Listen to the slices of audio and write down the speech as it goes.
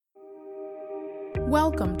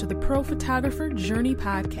Welcome to the Pro Photographer Journey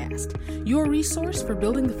Podcast, your resource for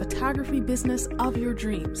building the photography business of your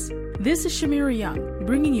dreams. This is Shamira Young,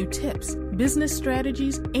 bringing you tips, business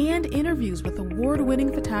strategies, and interviews with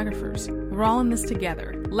award-winning photographers. We're all in this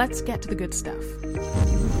together. Let's get to the good stuff.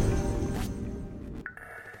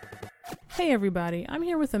 Hey everybody, I'm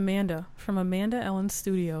here with Amanda from Amanda Ellen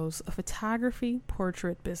Studios, a photography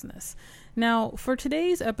portrait business. Now, for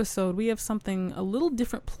today's episode, we have something a little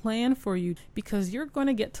different planned for you because you're going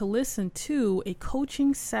to get to listen to a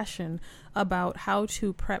coaching session about how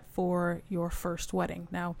to prep for your first wedding.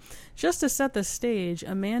 Now, just to set the stage,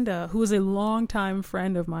 Amanda, who is a longtime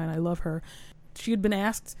friend of mine, I love her, she had been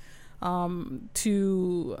asked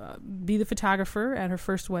to be the photographer at her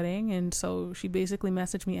first wedding, and so she basically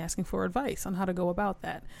messaged me asking for advice on how to go about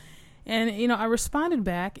that. And, I responded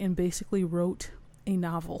back and basically wrote a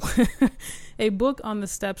novel, a book on the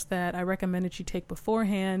steps that I recommended she take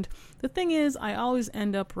beforehand. The thing is, I always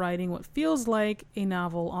end up writing what feels like a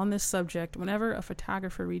novel on this subject whenever a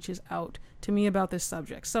photographer reaches out to me about this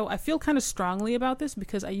subject. So I feel kind of strongly about this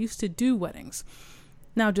because I used to do weddings.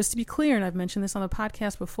 Now, just to be clear, and I've mentioned this on the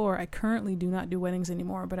podcast before, I currently do not do weddings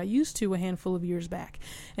anymore, but I used to a handful of years back.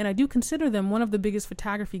 And I do consider them one of the biggest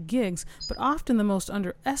photography gigs, but often the most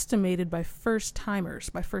underestimated by first-time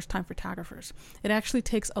photographers. It actually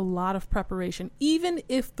takes a lot of preparation, even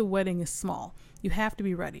if the wedding is small. You have to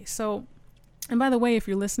be ready. So, and by the way, if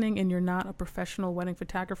you're listening and you're not a professional wedding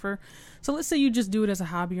photographer, so let's say you just do it as a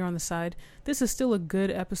hobby or on the side, this is still a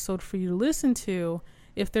good episode for you to listen to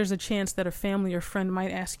if there's a chance that a family or friend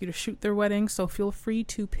might ask you to shoot their wedding. So feel free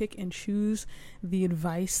to pick and choose the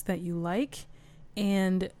advice that you like.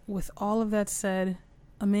 And with all of that said,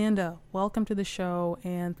 Amanda, welcome to the show,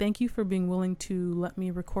 and thank you for being willing to let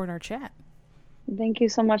me record our chat. Thank you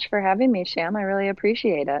so much for having me, Sham. I really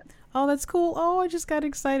appreciate it. Oh, that's cool. Oh, I just got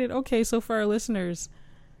excited. Okay, so for our listeners,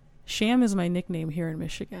 Sham is my nickname here in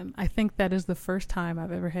Michigan. I think that is the first time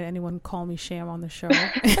I've ever had anyone call me Sham on the show.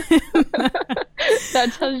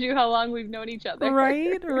 That tells you how long we've known each other.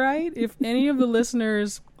 Right. If any of the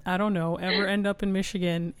listeners, I don't know, ever end up in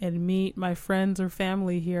Michigan and meet my friends or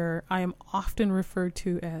family here, I am often referred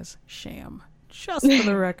to as Sham. Just for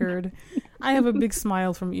the record, I have a big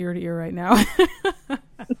smile from ear to ear right now.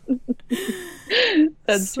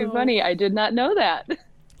 That's too funny. I did not know that.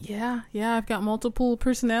 Yeah, I've got multiple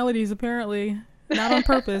personalities apparently. Not on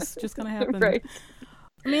purpose, just kind of happened. Right.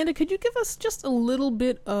 Amanda, could you give us just a little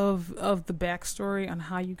bit of the backstory on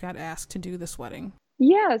how you got asked to do this wedding?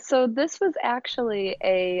 Yeah, so this was actually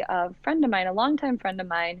a friend of mine, a longtime friend of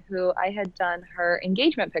mine, who I had done her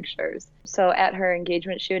engagement pictures. So at her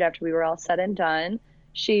engagement shoot, after we were all said and done,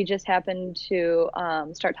 she just happened to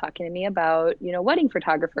start talking to me about, wedding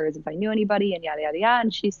photographers, if I knew anybody, and yada, yada, yada.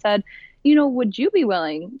 And she said, would you be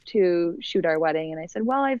willing to shoot our wedding? And I said,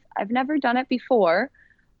 well, I've never done it before.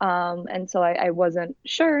 And so I wasn't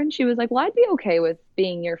sure. And she was like, well, I'd be okay with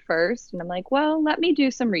being your first. And I'm like, well, let me do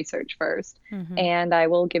some research first, and I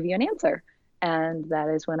will give you an answer. And that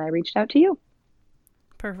is when I reached out to you.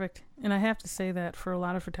 Perfect. And I have to say that for a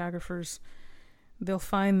lot of photographers, they'll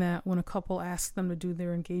find that when a couple asks them to do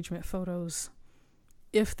their engagement photos,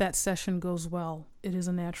 if that session goes well, it is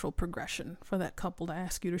a natural progression for that couple to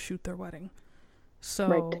ask you to shoot their wedding. So,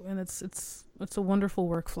 right. And it's a wonderful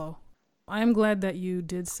workflow. I am glad that you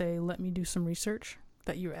did say, let me do some research,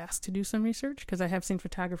 that you asked to do some research, because I have seen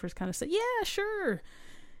photographers kind of say, yeah, sure,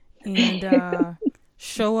 and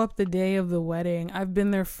show up the day of the wedding. I've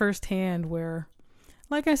been there firsthand where,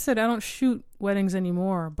 like I said, I don't shoot weddings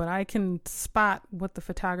anymore, but I can spot what the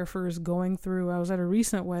photographer is going through. I was at a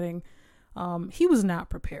recent wedding. He was not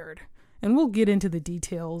prepared, and we'll get into the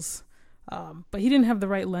details, but he didn't have the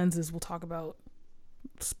right lenses. We'll talk about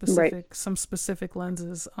some specific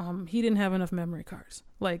lenses. He didn't have enough memory cards.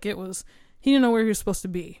 He didn't know where he was supposed to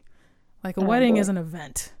be. Like a wedding is an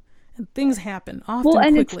event, and things happen often. Well,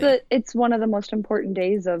 and quickly. It's one of the most important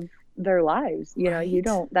days of their lives. Right.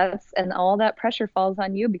 And all that pressure falls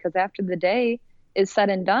on you, because after the day is said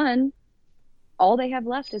and done, all they have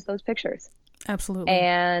left is those pictures. Absolutely.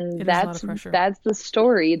 And that's the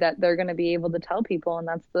story that they're going to be able to tell people, and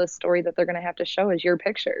that's the story that they're going to have to show is your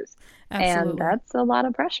pictures. Absolutely. And that's a lot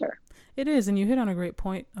of pressure. It is, and you hit on a great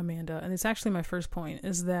point, Amanda, and it's actually my first point,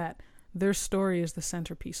 is that their story is the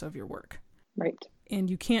centerpiece of your work. Right. And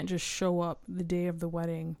you can't just show up the day of the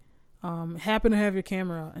wedding, happen to have your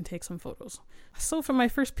camera, and take some photos. So for my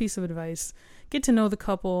first piece of advice, get to know the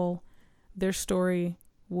couple. Their story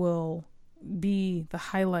will be the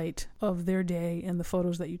highlight of their day and the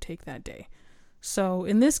photos that you take that day. So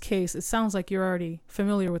in this case, it sounds like you're already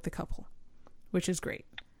familiar with the couple, which is great.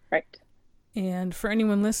 Right. And for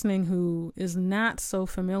anyone listening who is not so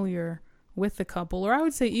familiar with the couple, or I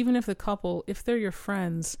would say even if the couple, if they're your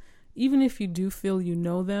friends, even if you do feel you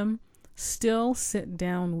know them, still sit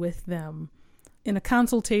down with them in a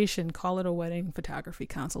consultation, call it a wedding photography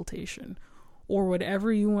consultation, or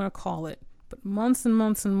whatever you want to call it. But months and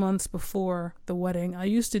months and months before the wedding, I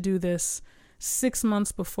used to do this 6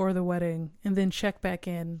 months before the wedding and then check back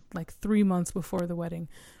in like 3 months before the wedding.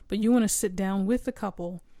 But you want to sit down with the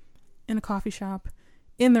couple in a coffee shop,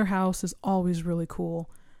 in their house is always really cool.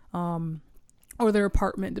 Or their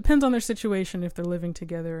apartment, depends on their situation if they're living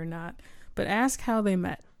together or not. But ask how they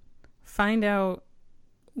met. Find out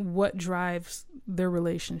what drives their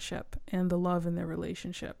relationship and the love in their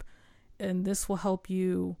relationship. And this will help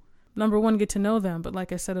you, number one, get to know them. But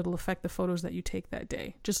like I said, it'll affect the photos that you take that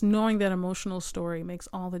day. Just knowing that emotional story makes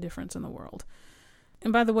all the difference in the world.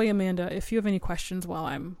 And by the way, Amanda, if you have any questions while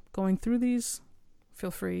I'm going through these,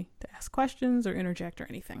 feel free to ask questions or interject or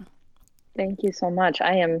anything. Thank you so much.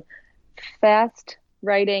 I am fast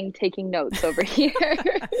writing, taking notes over here.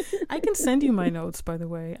 I can send you my notes, by the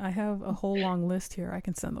way. I have a whole long list here. I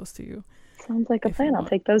can send those to you. Sounds like a plan. I'll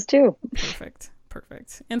take those too. Perfect.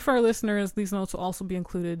 And for our listeners, these notes will also be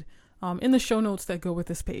included in the show notes that go with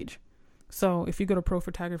this page. So if you go to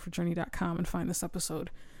prophotographerjourney.com and find this episode,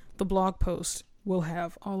 the blog post will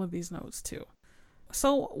have all of these notes too.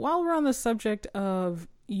 So while we're on the subject of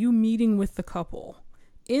you meeting with the couple,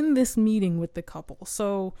 in this meeting with the couple,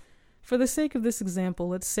 so for the sake of this example,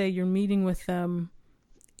 let's say you're meeting with them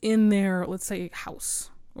in their, let's say, house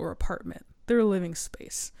or apartment, their living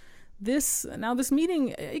space. This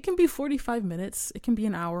meeting, it can be 45 minutes. It can be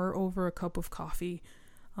an hour over a cup of coffee.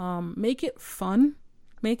 Make it fun.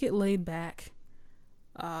 Make it laid back.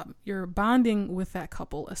 You're bonding with that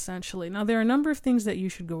couple, essentially. Now, there are a number of things that you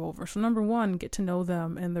should go over. So number one, get to know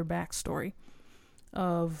them and their backstory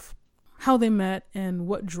of how they met and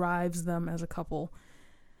what drives them as a couple.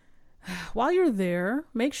 While you're there,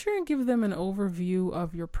 make sure and give them an overview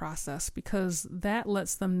of your process, because that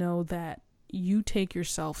lets them know that you take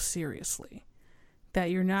yourself seriously, that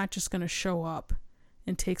you're not just going to show up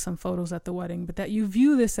and take some photos at the wedding, but that you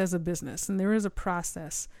view this as a business and there is a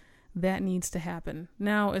process that needs to happen.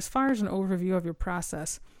 Now, as far as an overview of your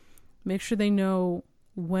process, make sure they know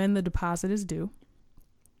when the deposit is due.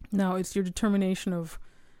 Now, it's your determination of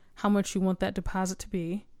how much you want that deposit to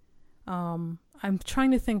be. I'm trying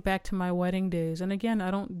to think back to my wedding days. And again, I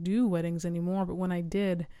don't do weddings anymore, but when I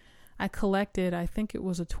did, I collected, I think it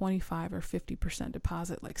was a 25 or 50%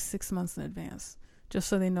 deposit, like 6 months in advance, just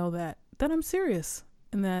so they know that I'm serious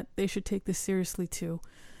and that they should take this seriously too.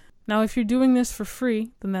 Now, if you're doing this for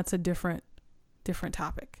free, then that's a different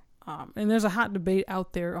topic. And there's a hot debate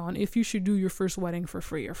out there on if you should do your first wedding for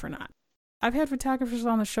free or for not. I've had photographers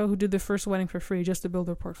on the show who did their first wedding for free just to build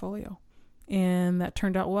their portfolio. And that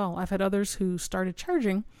turned out well. I've had others who started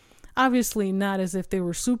charging, obviously not as if they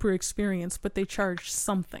were super experienced, but they charged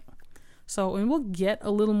something. So, and we'll get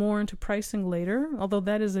a little more into pricing later, although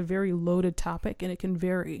that is a very loaded topic and it can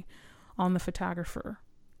vary on the photographer,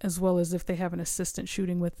 as well as if they have an assistant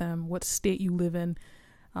shooting with them, what state you live in.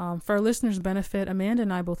 For our listeners' benefit, Amanda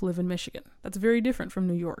and I both live in Michigan. That's very different from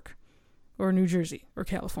New York or New Jersey or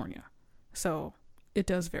California. So it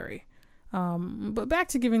does vary. But back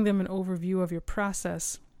to giving them an overview of your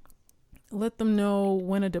process. Let them know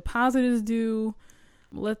when a deposit is due.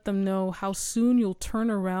 Let them know how soon you'll turn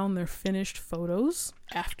around their finished photos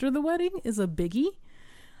after the wedding is a biggie.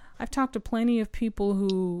 I've talked to plenty of people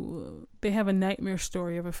who they have a nightmare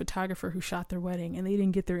story of a photographer who shot their wedding and they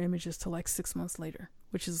didn't get their images till like 6 months later,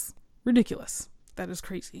 which is ridiculous. That is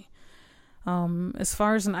crazy. As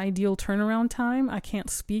far as an ideal turnaround time, I can't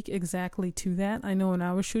speak exactly to that. I know when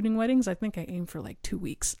I was shooting weddings, I think I aimed for like 2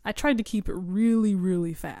 weeks. I tried to keep it really,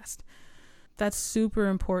 really fast. That's super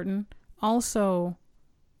important. Also,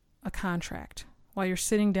 a contract. While you're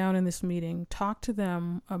sitting down in this meeting, talk to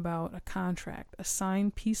them about a contract, a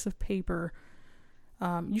signed piece of paper.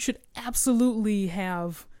 You should absolutely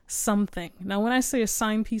have something. Now, when I say a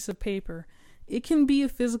signed piece of paper, it can be a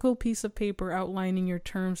physical piece of paper outlining your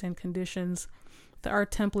terms and conditions. There are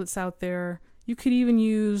templates out there. You could even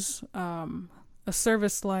use a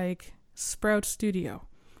service like Sprout Studio,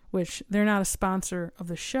 which they're not a sponsor of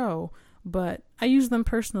the show, but I use them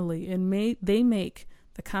personally, and they make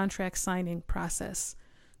the contract signing process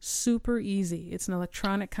super easy. It's an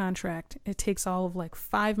electronic contract. It takes all of like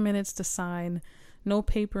 5 minutes to sign, no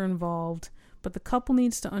paper involved, but the couple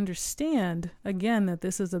needs to understand, again, that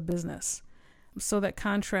this is a business. So that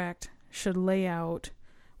contract should lay out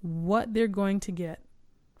what they're going to get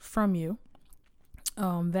from you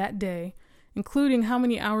that day, including how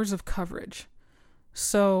many hours of coverage.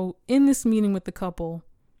 So in this meeting with the couple,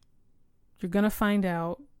 you're going to find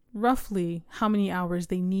out roughly how many hours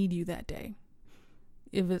they need you that day.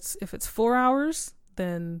 If it's 4 hours,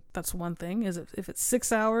 then that's one thing. If it's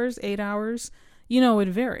 6 hours, 8 hours, it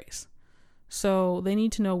varies. So they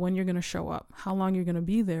need to know when you're going to show up, how long you're going to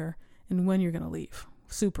be there, and when you're going to leave.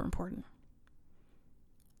 Super important.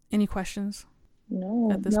 Any questions?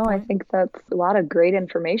 No, I think that's a lot of great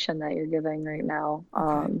information that you're giving right now.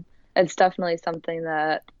 Okay. It's definitely something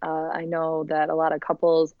that I know that a lot of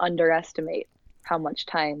couples underestimate how much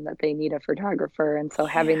time that they need a photographer. And so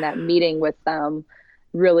having that meeting with them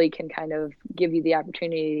really can kind of give you the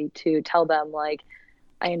opportunity to tell them, like,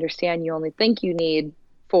 I understand you only think you need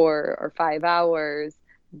 4 or 5 hours,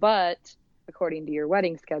 but according to your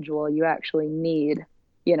wedding schedule, you actually need,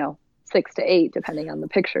 6 to 8, depending on the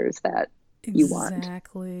pictures that you want.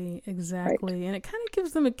 Exactly. Right. And it kind of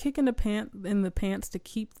gives them a kick in the pants to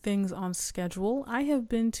keep things on schedule. I have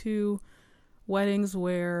been to weddings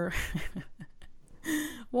where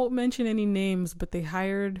won't mention any names, but they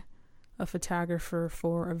hired a photographer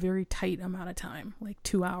for a very tight amount of time, like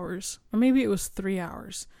 2 hours, or maybe it was 3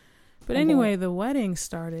 hours. But anyway, the wedding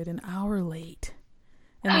started an hour late,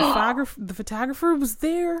 and the photographer was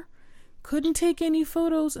there, couldn't take any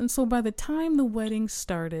photos, and so by the time the wedding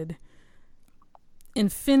started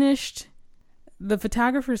and finished, the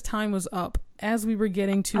photographer's time was up as we were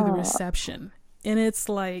getting to the reception. And it's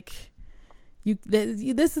like,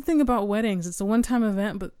 that's the thing about weddings. It's a one-time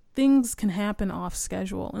event, but things can happen off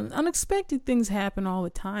schedule, and unexpected things happen all the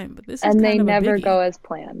time. But this is and they never go as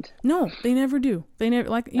planned. No, they never do. They never,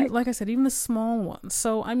 like I said, even the small ones.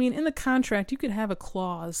 So I mean, in the contract, you could have a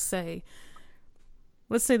clause say,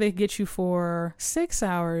 let's say they get you for 6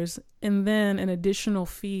 hours, and then an additional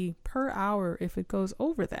fee per hour if it goes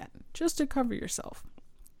over that, just to cover yourself.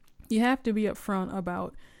 You have to be upfront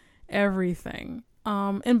about everything.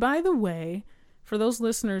 And by the way, for those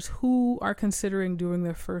listeners who are considering doing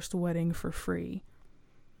their first wedding for free,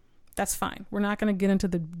 that's fine. We're not going to get into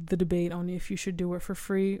the debate on if you should do it for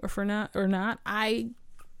free or not. I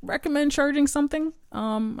recommend charging something.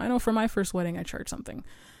 I know for my first wedding, I charged something,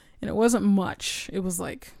 and it wasn't much. It was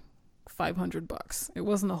like $500. It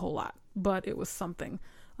wasn't a whole lot, but it was something.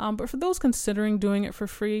 But for those considering doing it for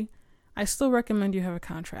free, I still recommend you have a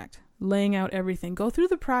contract, laying out everything. Go through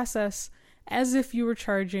the process as if you were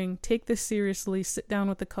charging. Take this seriously. Sit down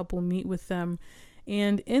with the couple, meet with them,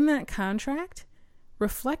 and in that contract,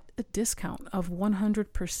 reflect a discount of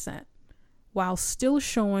 100% while still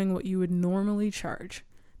showing what you would normally charge.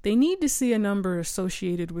 They need to see a number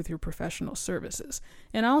associated with your professional services.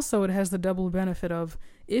 And also it has the double benefit of,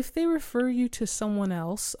 if they refer you to someone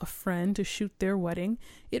else, a friend, to shoot their wedding,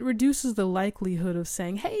 it reduces the likelihood of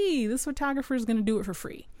saying, hey, this photographer is going to do it for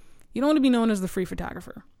free. You don't want to be known as the free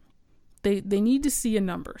photographer. They need to see a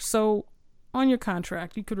number. So on your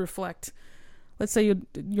contract, you could reflect, let's say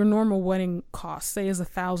your normal wedding cost, say, is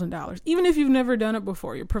 $1,000. Even if you've never done it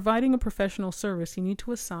before, you're providing a professional service, you need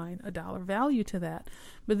to assign a dollar value to that,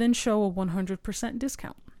 but then show a 100%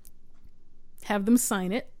 discount. Have them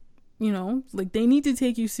sign it, like they need to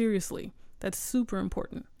take you seriously. That's super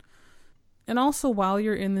important. And also, while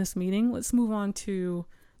you're in this meeting, let's move on to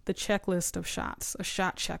the checklist of shots, a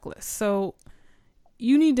shot checklist. So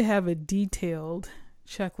you need to have a detailed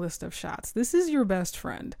checklist of shots. This is your best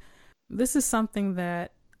friend. This is something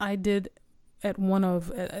that I did at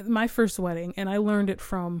my first wedding, and I learned it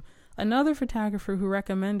from another photographer who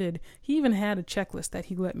recommended. He even had a checklist that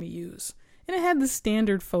he let me use, and it had the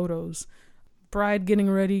standard photos: bride getting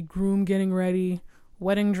ready, groom getting ready,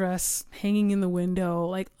 wedding dress hanging in the window.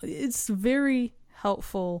 Like, it's very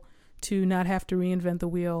helpful to not have to reinvent the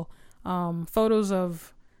wheel. Photos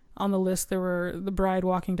of, on the list, there were the bride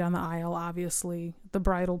walking down the aisle, obviously, the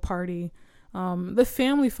bridal party. The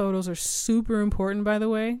family photos are super important, by the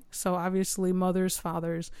way. So obviously mothers,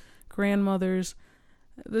 fathers, grandmothers.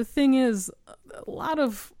 The thing is, a lot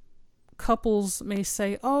of couples may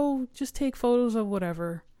say, oh, just take photos of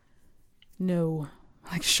whatever. No,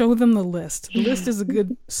 like, show them the list. The list is a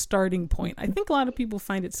good starting point. I think a lot of people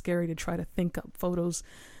find it scary to try to think up photos,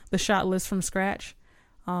 the shot list from scratch.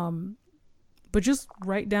 But just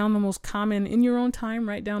write down the most common, in your own time,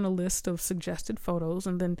 write down a list of suggested photos,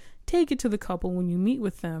 and then take it to the couple when you meet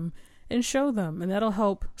with them and show them. And that'll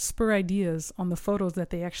help spur ideas on the photos that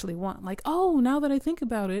they actually want. Like, oh, now that I think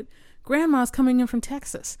about it, grandma's coming in from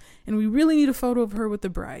Texas, and we really need a photo of her with the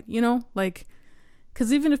bride,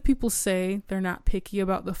 because even if people say they're not picky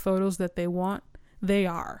about the photos that they want, they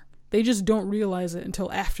are. They just don't realize it until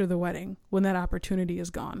after the wedding, when that opportunity is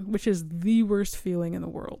gone, which is the worst feeling in the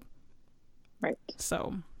world. Right.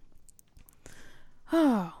 So,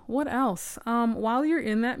 What else? While you're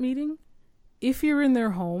in that meeting, if you're in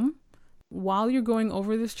their home, while you're going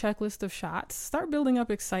over this checklist of shots, start building up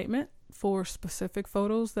excitement for specific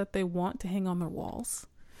photos that they want to hang on their walls.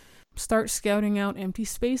 Start scouting out empty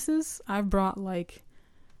spaces. I've brought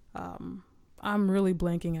I'm really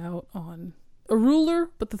blanking out on a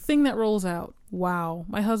ruler, but the thing that rolls out. Wow,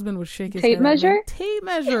 my husband would shake his tape head. Measure? Tape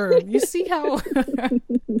measure. You see how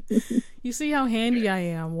you see how handy I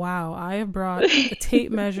am. Wow, I have brought a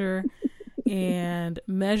tape measure and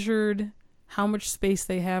measured how much space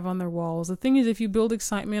they have on their walls. The thing is, if you build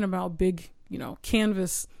excitement about big,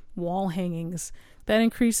 canvas wall hangings, that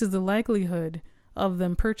increases the likelihood of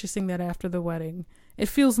them purchasing that after the wedding. It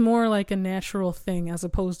feels more like a natural thing as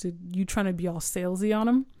opposed to you trying to be all salesy on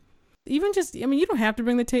them. Even just, you don't have to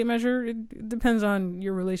bring the tape measure. It depends on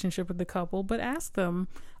your relationship with the couple, but ask them,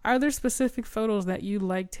 are there specific photos that you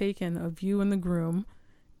like taken of you and the groom?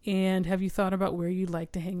 And have you thought about where you'd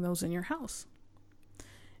like to hang those in your house?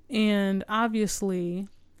 And obviously,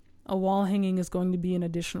 a wall hanging is going to be an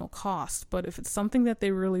additional cost, but if it's something that they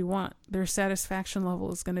really want, their satisfaction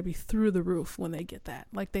level is going to be through the roof when they get that.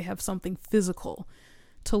 Like they have something physical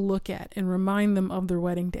to look at and remind them of their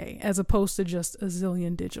wedding day, as opposed to just a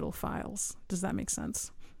zillion digital files. Does that make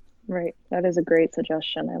sense? Right. That is a great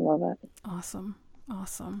suggestion. I love it. Awesome.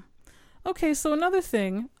 Okay, so another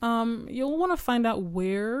thing, you'll want to find out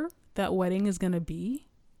where that wedding is going to be,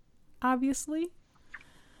 obviously.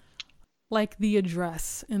 Like the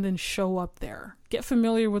address, and then show up there. Get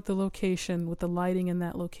familiar with the location, with the lighting in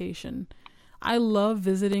that location. I love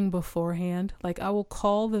visiting beforehand. Like I will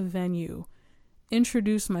call the venue,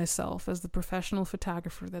 introduce myself as the professional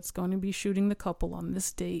photographer that's going to be shooting the couple on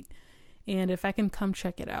this date, and if I can come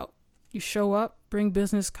check it out. You show up, bring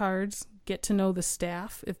business cards, get to know the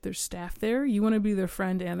staff. If there's staff there, you want to be their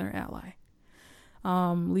friend and their ally.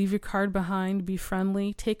 Leave your card behind, be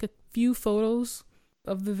friendly, take a few photos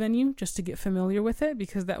of the venue just to get familiar with it,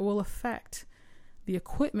 because that will affect the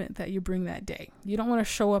equipment that you bring that day. You don't want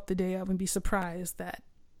to show up the day of and be surprised that,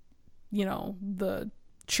 the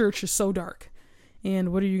church is so dark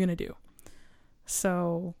and what are you going to do?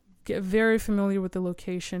 So get very familiar with the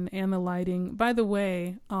location and the lighting. By the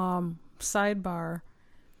way, sidebar,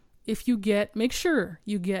 make sure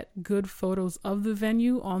you get good photos of the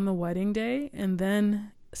venue on the wedding day and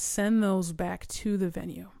then send those back to the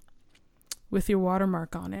venue with your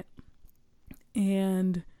watermark on it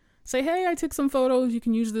and say, hey, I took some photos. You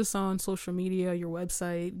can use this on social media, your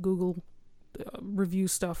website, Google review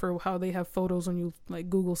stuff, or how they have photos when you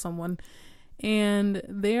Google someone. And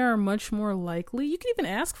they are much more likely, you can even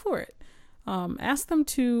ask for it. Ask them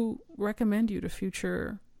to recommend you to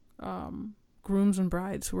future grooms and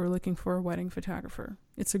brides who are looking for a wedding photographer.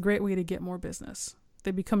 It's a great way to get more business.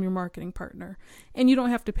 They become your marketing partner and you don't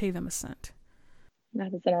have to pay them a cent.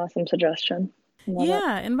 That is an awesome suggestion.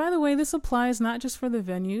 Yeah, and by the way, this applies not just for the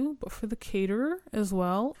venue, but for the caterer as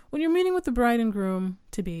well. When you're meeting with the bride and groom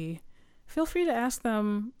to be, feel free to ask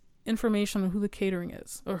them information on who the catering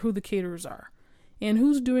is, or who the caterers are, and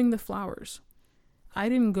who's doing the flowers. I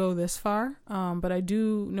didn't go this far, but I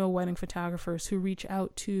do know wedding photographers who reach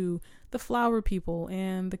out to the flower people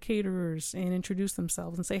and the caterers and introduce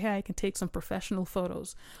themselves and say, hey, I can take some professional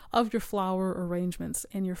photos of your flower arrangements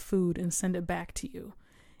and your food and send it back to you.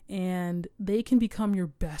 And they can become your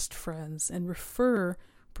best friends and refer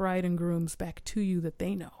bride and grooms back to you that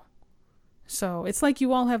they know. So it's like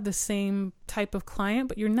you all have the same type of client,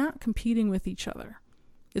 but you're not competing with each other.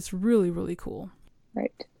 It's really, really cool.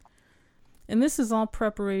 Right. And this is all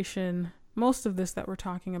preparation. Most of this that we're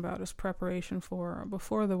talking about is preparation for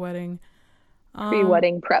before the wedding.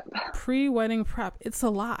 Pre-wedding prep. Pre-wedding prep. It's a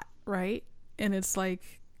lot, right? And it's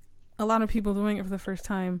like a lot of people doing it for the first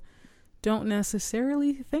time don't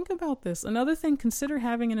necessarily think about this. Another thing, consider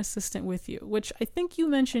having an assistant with you, which I think you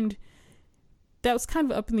mentioned that was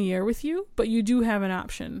kind of up in the air with you, but you do have an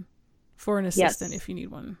option for an assistant if you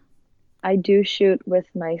need one. I do shoot with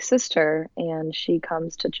my sister, and she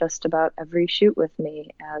comes to just about every shoot with me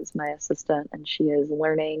as my assistant, and she is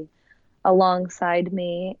learning alongside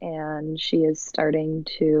me, and she is starting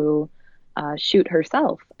to shoot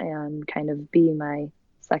herself and kind of be my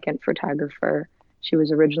second photographer. She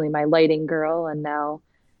was originally my lighting girl, and now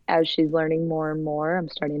as she's learning more and more, I'm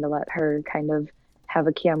starting to let her kind of have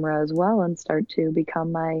a camera as well and start to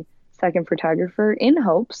become my second photographer, in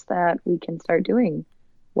hopes that we can start doing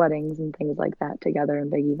weddings and things like that together in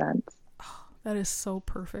big events. Oh, that is so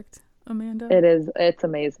perfect, Amanda. It is. It's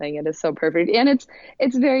amazing. It is so perfect. And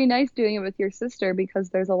it's very nice doing it with your sister, because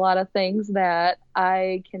there's a lot of things that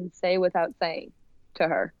I can say without saying to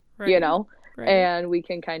her, right. Right. And we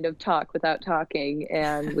can kind of talk without talking,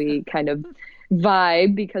 and we kind of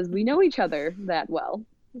vibe because we know each other that well.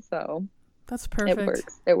 So That's perfect. it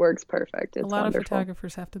works. It works perfect. It's a lot wonderful. of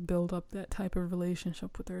photographers have to build up that type of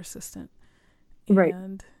relationship with their assistant. Right.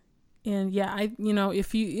 And yeah,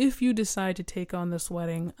 if you decide to take on this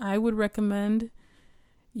wedding, I would recommend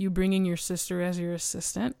you bringing your sister as your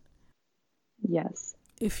assistant. Yes.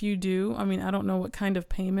 If you do, I mean, I don't know what kind of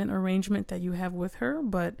payment arrangement that you have with her,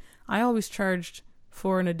 but I always charged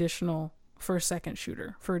for a second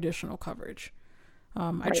shooter for additional coverage.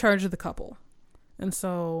 I charge the couple.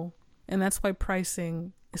 And that's why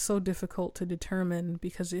pricing is so difficult to determine,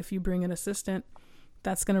 because if you bring an assistant,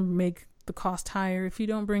 that's going to make the cost higher. If you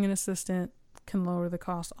don't bring an assistant, can lower the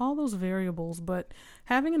cost, all those variables. But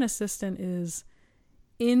having an assistant is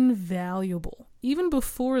invaluable. Even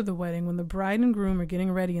before the wedding, when the bride and groom are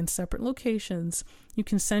getting ready in separate locations, you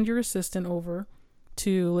can send your assistant over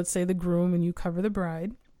to, let's say, the groom, and you cover the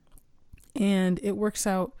bride. And it works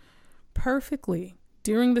out perfectly.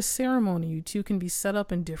 During the ceremony, you two can be set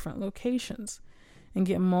up in different locations and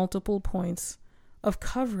get multiple points of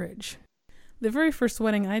coverage. The very first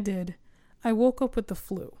wedding I did, I woke up with the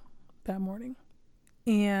flu that morning.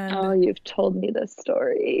 And you've told me this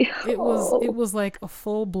story. It was like a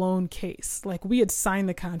full-blown case. Like, we had signed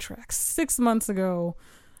the contract 6 months ago.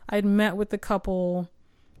 I'd met with the couple,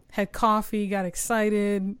 had coffee, got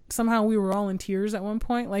excited. Somehow we were all in tears at one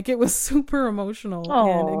point. Like, it was super emotional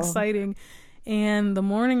and exciting. And the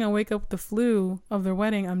morning I wake up with the flu of their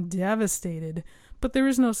wedding, I'm devastated. But there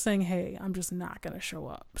is no saying, hey, I'm just not going to show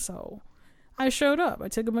up. So I showed up. I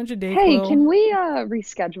took a bunch of Dayquil. Hey, can we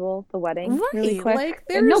reschedule the wedding really quick? Like,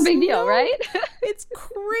 no big deal, right? It's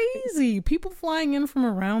crazy. People flying in from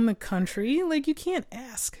around the country. Like, you can't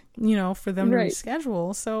ask, for them to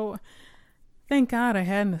reschedule. So thank God I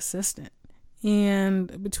had an assistant.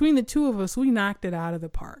 And between the two of us, we knocked it out of the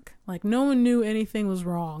park. Like, no one knew anything was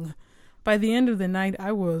wrong. By the end of the night,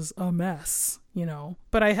 I was a mess,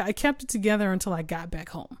 But I kept it together until I got back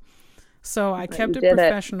home. So I kept it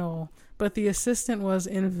professional. But the assistant was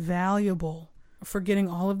invaluable for getting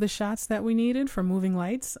all of the shots that we needed for moving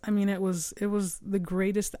lights. I mean, it was the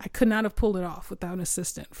greatest. I could not have pulled it off without an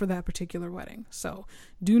assistant for that particular wedding. So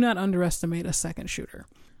do not underestimate a second shooter.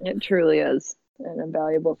 It truly is an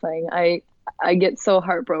invaluable thing. I get so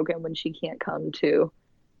heartbroken when she can't come to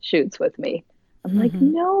shoots with me. I'm like,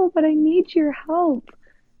 no, but I need your help.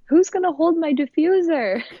 Who's going to hold my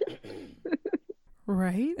diffuser?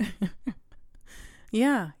 Right?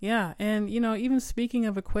 Yeah. And, even speaking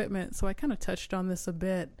of equipment, so I kind of touched on this a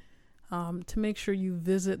bit, to make sure you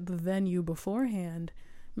visit the venue beforehand,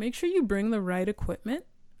 make sure you bring the right equipment.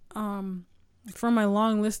 From my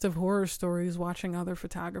long list of horror stories watching other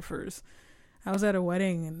photographers, I was at a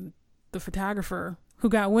wedding and the photographer who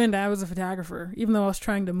got wind I was a photographer, even though I was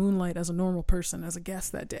trying to moonlight as a normal person, as a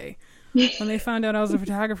guest that day. When they found out I was a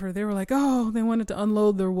photographer, they were like, they wanted to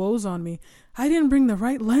unload their woes on me. I didn't bring the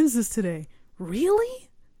right lenses today. Really?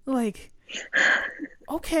 Like,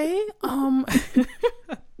 okay.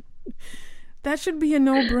 That should be a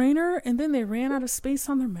no-brainer. And then they ran out of space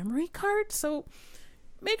on their memory card. So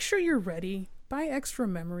make sure you're ready. Buy extra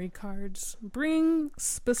memory cards. Bring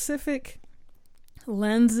specific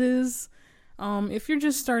lenses. If you're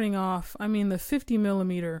just starting off, I mean, the 50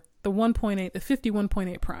 millimeter, the 1.8, the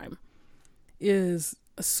 51.8 prime is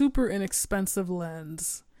a super inexpensive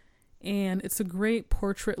lens, and it's a great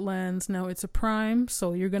portrait lens. Now, it's a prime,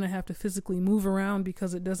 so you're going to have to physically move around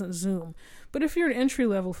because it doesn't zoom. But if you're an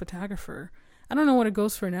entry-level photographer, I don't know what it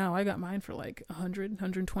goes for now. I got mine for like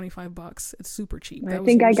 $125. It's super cheap. I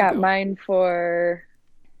think I got mine for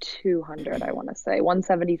 $200, I want to say.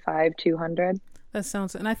 $175, $200. That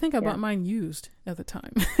sounds, and I think I bought mine used at the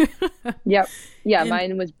time. Yep. Yeah,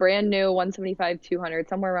 mine was brand new, $175, $200,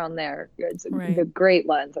 somewhere around there. It's a great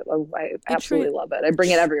lens. I absolutely love it. I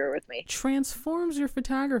bring it everywhere with me. Transforms your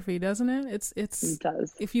photography, doesn't it? It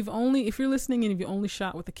does. If you're listening and if you only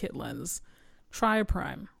shot with a kit lens, try a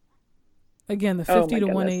prime. Again, the 50 to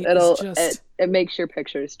 1.8 is just... It makes your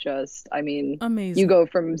pictures just, I mean... amazing. You go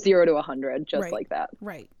from 0 to 100 just like that.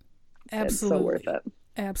 Right. Absolutely. It's so worth it.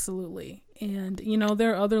 Absolutely. And,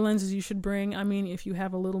 there are other lenses you should bring. I mean, if you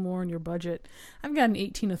have a little more in your budget. I've got an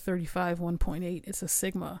 18 to 35 1.8. It's a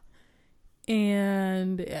Sigma.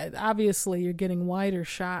 And obviously you're getting wider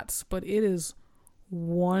shots, but it is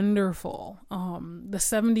wonderful. The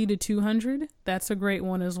 70 to 200, that's a great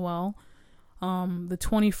one as well. The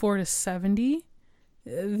 24 to 70,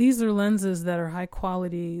 these are lenses that are high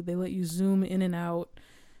quality. They let you zoom in and out.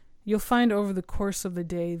 You'll find over the course of the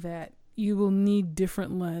day that you will need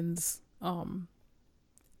different lens, different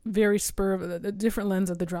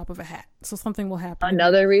lens at the drop of a hat. So something will happen.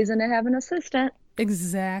 Another reason to have an assistant.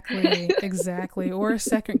 Exactly. Or a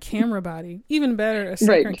second camera body. Even better, a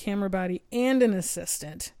second Right. camera body and an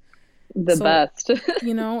assistant. The So, best.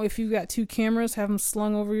 if you've got two cameras, have them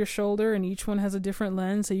slung over your shoulder and each one has a different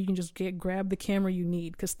lens so you can just grab the camera you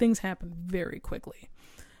need because things happen very quickly.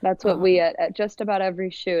 That's what we at just about every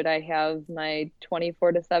shoot. I have my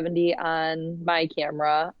 24 to 70 on my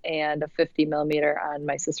camera and a 50 millimeter on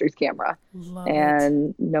my sister's camera. Love it.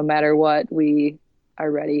 And no matter what, we are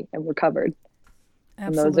ready and we're covered. And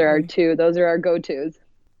Absolutely. those are our go-tos.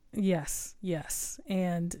 Yes.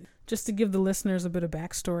 And just to give the listeners a bit of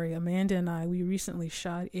backstory, Amanda and I, we recently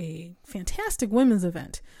shot a fantastic women's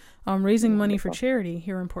event, raising money for charity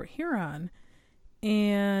here in Port Huron.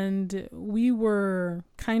 And we were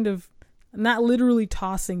kind of not literally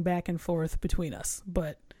tossing back and forth between us,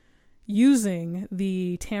 but using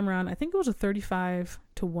the Tamron, I think it was a 35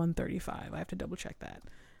 to 135. I have to double check that.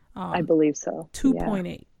 I believe so. 2.8.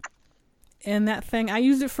 Yeah. And that thing, I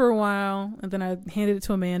used it for a while, and then I handed it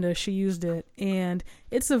to Amanda. She used it, and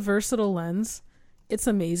it's a versatile lens. It's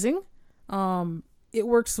amazing. It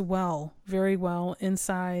works well, very well,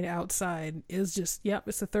 inside, outside. It's just,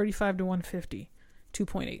 it's a 35 to 150.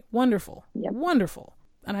 2.8. Wonderful. Yep. Wonderful.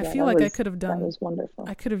 And I feel like I could have done, that was wonderful.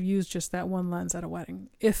 I could have used just that one lens at a wedding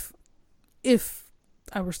if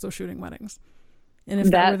I were still shooting weddings. And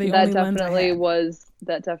if that were the only lens I had.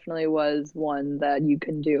 That definitely was one that you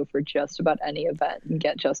can do for just about any event and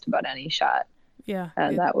get just about any shot. Yeah.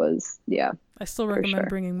 And that was, I still recommend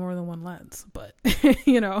bringing more than one lens, but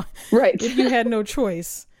right. If you had no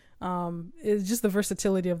choice, it's just the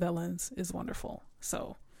versatility of that lens is wonderful.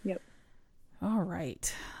 So, yep. All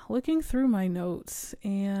right. Looking through my notes,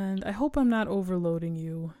 and I hope I'm not overloading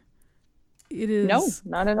you. It is no,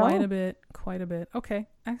 not at all. Quite a bit. Okay,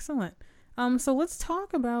 excellent. So let's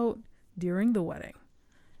talk about during the wedding.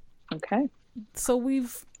 Okay. So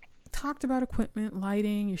we've talked about equipment,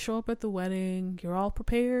 lighting. You show up at the wedding. You're all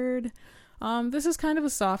prepared. This is kind of a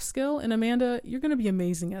soft skill, and Amanda, you're going to be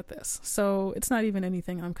amazing at this. So it's not even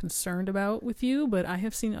anything I'm concerned about with you, but I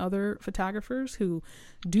have seen other photographers who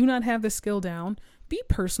do not have this skill down. Be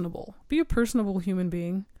personable. Be a personable human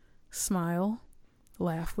being. Smile.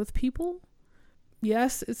 Laugh with people.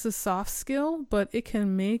 Yes, it's a soft skill, but it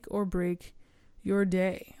can make or break your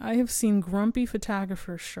day. I have seen grumpy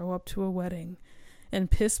photographers show up to a wedding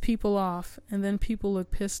and piss people off, and then people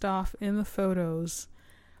look pissed off in the photos.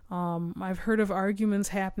 I've heard of arguments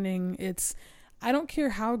happening. I don't care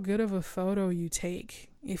how good of a photo you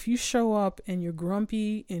take. If you show up and you're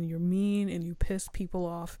grumpy and you're mean and you piss people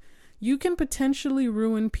off, you can potentially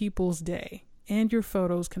ruin people's day. And your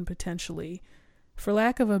photos can potentially, for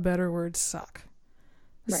lack of a better word, suck.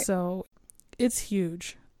 Right. So it's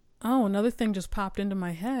huge. Oh, another thing just popped into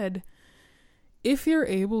my head. If you're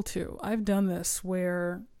able to, I've done this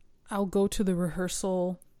where I'll go to the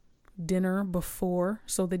rehearsal dinner before,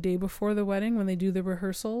 so the day before the wedding when they do the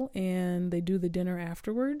rehearsal and they do the dinner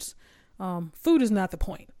afterwards. Food is not the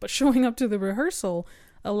point, but showing up to the rehearsal,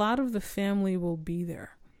 a lot of the family will be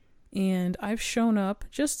there. And I've shown up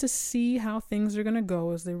just to see how things are going to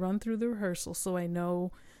go as they run through the rehearsal, so I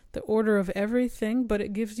know the order of everything, but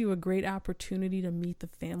it gives you a great opportunity to meet the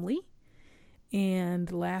family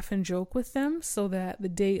and laugh and joke with them so that the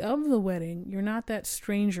day of the wedding, you're not that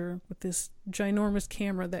stranger with this ginormous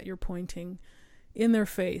camera that you're pointing in their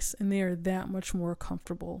face, and they are that much more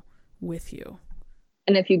comfortable with you.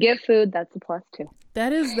 And if you get food, that's a plus too.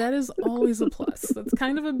 That is always a plus. That's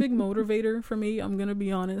kind of a big motivator for me, I'm going to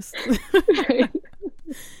be honest. Right.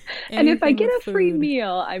 And if I get a free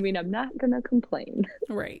meal, I mean, I'm not going to complain.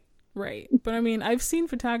 Right. But I mean, I've seen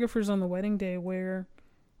photographers on the wedding day where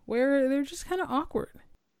they're just kind of awkward.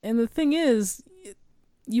 And the thing is,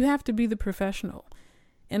 you have to be the professional.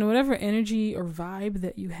 And whatever energy or vibe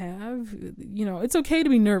that you have, it's okay to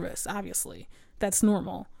be nervous, obviously. That's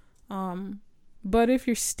normal. But if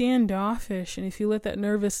you're standoffish and if you let that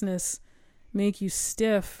nervousness make you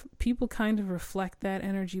stiff, people kind of reflect that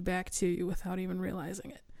energy back to you without even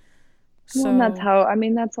realizing it. Well,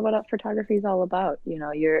 that's what photography is all about.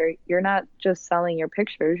 You're not just selling your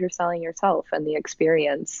pictures, you're selling yourself and the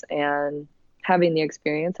experience and having the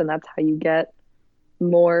experience. And that's how you get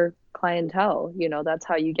more clientele. That's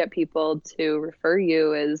how you get people to refer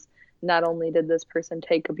you, is not only did this person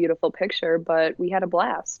take a beautiful picture, but we had a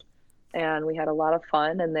blast and we had a lot of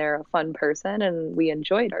fun and they're a fun person and we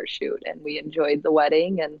enjoyed our shoot and we enjoyed the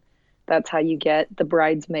wedding. And that's how you get the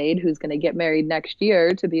bridesmaid who's going to get married next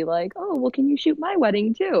year to be like, oh, well, can you shoot my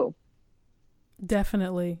wedding too?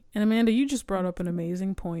 Definitely. And Amanda, you just brought up an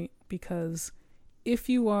amazing point, because if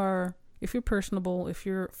you're personable, if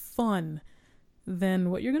you're fun, then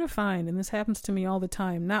what you're going to find, and this happens to me all the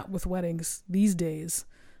time, not with weddings these days,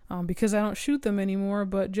 because I don't shoot them anymore,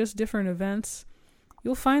 but just different events,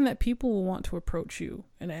 you'll find that people will want to approach you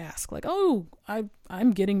and ask, like, oh,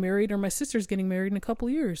 I'm getting married, or my sister's getting married in a couple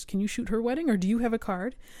years. Can you shoot her wedding, or do you have a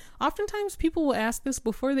card? Oftentimes people will ask this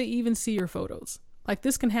before they even see your photos. Like,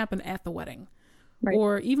 this can happen at the wedding. Right.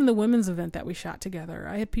 Or even the women's event that we shot together.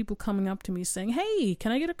 I had people coming up to me saying, hey,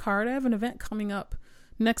 can I get a card? I have an event coming up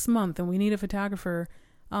next month and we need a photographer.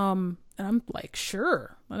 And I'm like,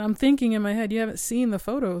 sure. And I'm thinking in my head, you haven't seen the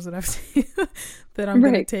photos that I've seen that I'm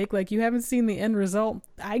going to take. Like, you haven't seen the end result.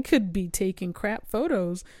 I could be taking crap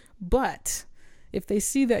photos, but if they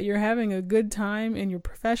see that you're having a good time and you're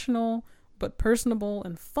professional but personable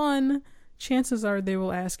and fun, chances are they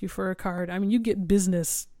will ask you for a card. I mean, you get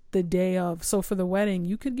business the day of. So for the wedding,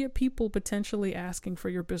 you could get people potentially asking for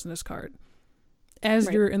your business card as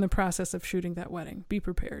you're in the process of shooting that wedding. Be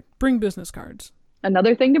prepared. Bring business cards.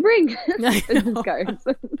 Another thing to bring. Business cards.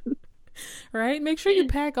 Right? Make sure you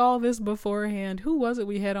pack all this beforehand. Who was it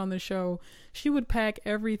we had on the show? She would pack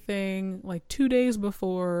everything like 2 days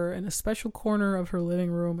before in a special corner of her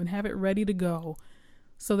living room and have it ready to go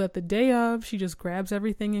so that the day of, she just grabs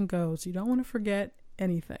everything and goes. You don't want to forget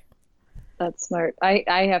anything. That's smart. I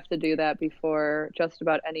have to do that before just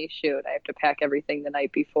about any shoot. I have to pack everything the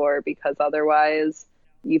night before, because otherwise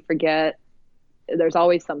you forget. There's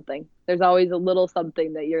always something. There's always a little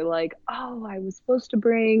something that you're like, oh, I was supposed to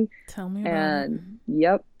bring. Tell me about it.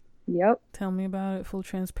 Yep. Tell me about it. Full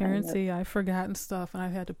transparency. I've forgotten stuff and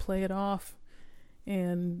I've had to play it off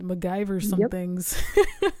and MacGyver some things.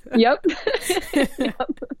 Yep.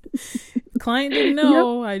 Client didn't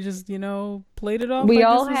know. I just, played it off. We like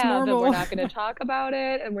all this was have, normal. and we're not going to talk about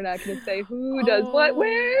it, and we're not going to say who does what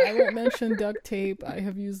where. I won't mention duct tape. I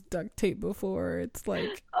have used duct tape before. It's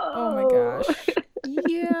like, oh my gosh.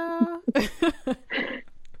 Yeah.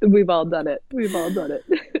 We've all done it.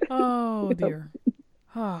 Oh dear.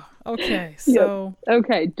 Oh, okay. So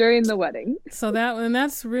okay, during the wedding. So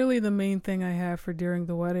that's really the main thing I have for during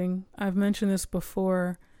the wedding. I've mentioned this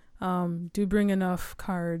before. Do bring enough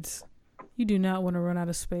cards. You do not want to run out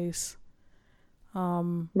of space.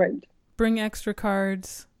 Right. Bring extra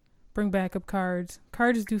cards. Bring backup cards.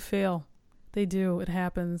 Cards do fail. They do. It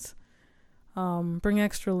happens. Bring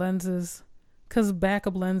extra lenses. Because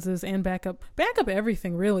backup lenses and backup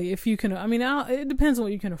everything, really. If you can, it depends on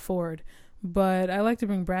what you can afford. But I like to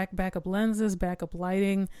bring backup lenses, backup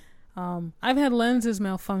lighting. I've had lenses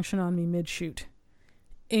malfunction on me mid-shoot.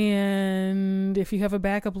 And if you have a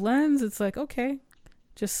backup lens, it's like, okay,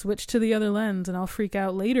 just switch to the other lens, and I'll freak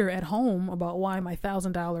out later at home about why my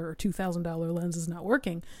 $1,000 or $2,000 lens is not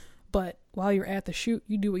working. But while you're at the shoot,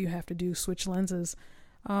 you do what you have to do, switch lenses.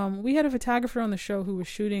 We had a photographer on the show who was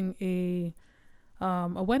shooting a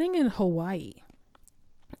wedding in Hawaii.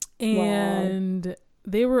 And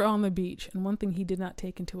they were on the beach, and one thing he did not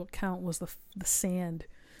take into account was the sand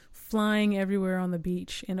flying everywhere on the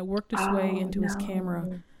beach, and it worked its way into his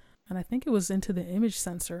camera, and I think it was into the image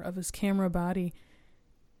sensor of his camera body,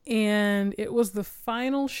 and it was the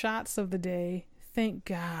final shots of the day. Thank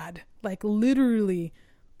God. Like, literally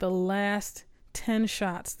the last 10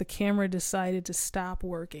 shots, the camera decided to stop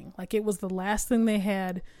working. Like, it was the last thing they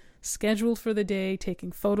had scheduled for the day,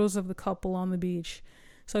 taking photos of the couple on the beach.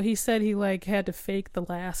 So he said he had to fake the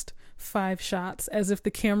last 5 shots as if the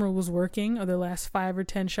camera was working, or the last 5 or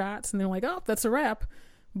 10 shots. And they're like, oh, that's a wrap.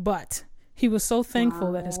 But he was so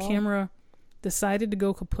thankful that his camera decided to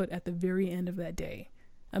go kaput at the very end of that day.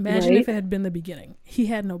 Imagine if it had been the beginning. He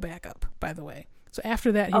had no backup, by the way. So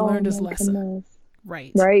after that, he learned his lesson. Goodness.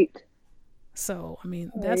 Right. So,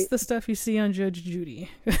 that's the stuff you see on Judge Judy.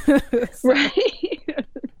 Right.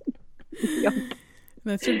 Yep.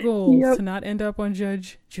 That's your goal, to not end up on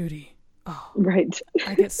Judge Judy. Oh, right.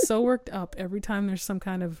 I get so worked up every time there's some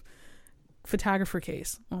kind of photographer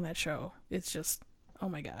case on that show. It's just, oh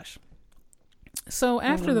my gosh. So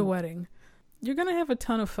after the wedding, you're going to have a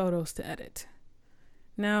ton of photos to edit.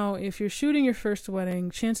 Now, if you're shooting your first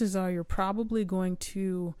wedding, chances are you're probably going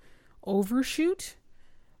to overshoot,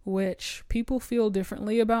 which people feel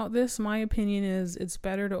differently about this. My opinion is it's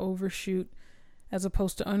better to overshoot as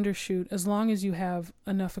opposed to undershoot, as long as you have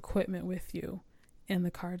enough equipment with you and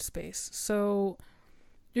the card space. So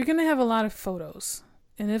you're going to have a lot of photos.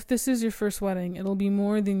 And if this is your first wedding, it'll be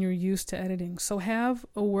more than you're used to editing. So have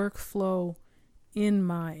a workflow in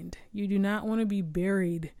mind. You do not want to be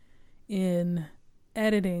buried in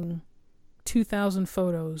editing 2,000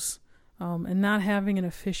 photos and not having an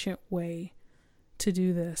efficient way to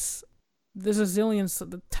do this. There's a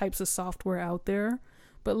zillion types of software out there,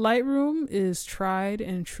 but Lightroom is tried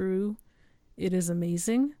and true. It is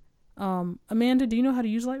amazing. Amanda, do you know how to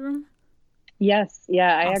use Lightroom? Yes,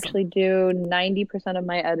 yeah, I Awesome. actually do 90% of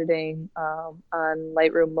my editing on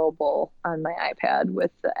Lightroom Mobile on my iPad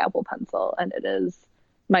with the Apple Pencil, and it is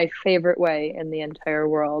my favorite way in the entire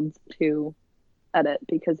world to edit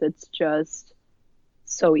because it's just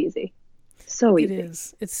so easy. So It easy.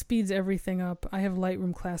 is. It speeds everything up. I have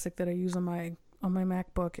Lightroom Classic that I use on my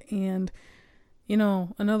MacBook, and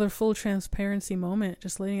another full transparency moment,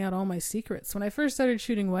 just laying out all my secrets. When I first started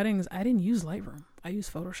shooting weddings, I didn't use Lightroom. I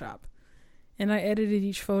used Photoshop. And I edited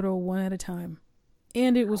each photo one at a time.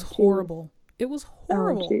 And it was Oh, geez. horrible. It was Oh,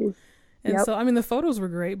 horrible. geez. And Yep. so, I mean, the photos were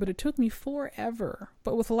great, but it took me forever.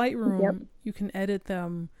 But with Yep. Lightroom, you can edit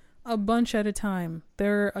them a bunch at a time.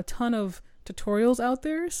 There are a ton of tutorials out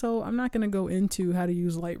there, so I'm not going to go into how to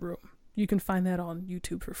use Lightroom. You can find that on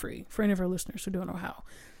YouTube for free, for any of our listeners who don't know how.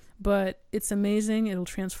 But it's amazing. It'll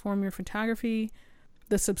transform your photography.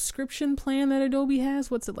 The subscription plan that Adobe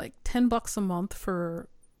has, what's it like, $10 a month for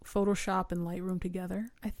Photoshop and Lightroom together,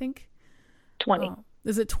 I think. 20.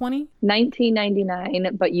 Is it 20?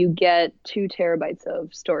 19.99, but you get 2 terabytes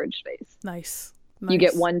of storage space. Nice. You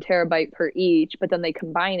get 1 terabyte per each, but then they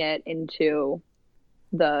combine it into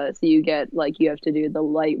so you get like you have to do the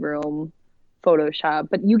Lightroom, Photoshop,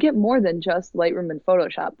 but you get more than just Lightroom and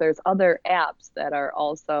Photoshop. There's other apps that are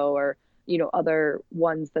also, or other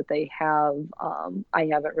ones that they have. I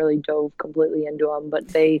haven't really dove completely into them, but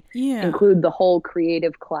they include the whole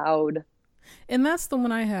Creative Cloud. And that's the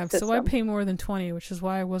one I have. System. So I pay more than 20, which is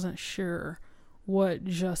why I wasn't sure what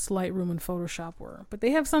just Lightroom and Photoshop were. But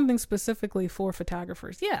they have something specifically for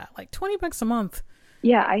photographers. Yeah, like $20 a month.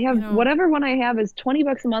 Yeah, I have whatever one I have is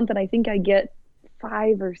 $20 a month, and I think I get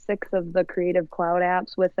 5 or 6 of the Creative Cloud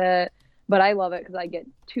apps with it. But I love it because I get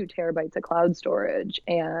 2 terabytes of cloud storage,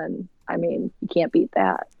 and I mean, you can't beat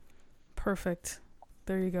that. Perfect.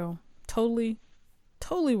 There you go. Totally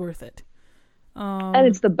worth it. And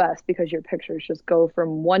it's the best because your pictures just go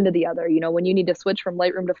from one to the other. When you need to switch from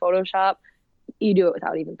Lightroom to Photoshop, you do it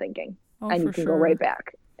without even thinking, and you can go right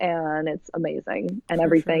back, and it's amazing. And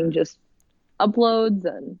everything just uploads,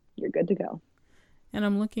 and you're good to go. And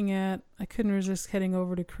I'm looking at, I couldn't resist heading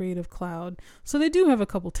over to Creative Cloud. So they do have a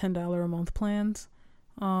couple $10 a month plans.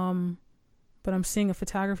 But I'm seeing a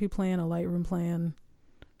photography plan, a Lightroom plan.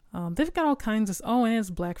 They've got all kinds of, and it's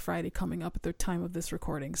Black Friday coming up at the time of this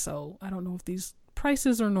recording. So I don't know if these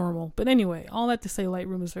prices are normal. But anyway, all that to say,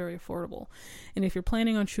 Lightroom is very affordable. And if you're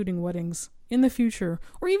planning on shooting weddings in the future,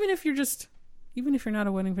 or even if you're not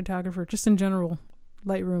a wedding photographer, just in general,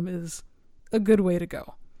 Lightroom is a good way to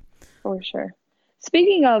go. For sure.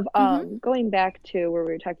 Speaking of going back to where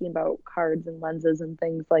we were talking about cards and lenses and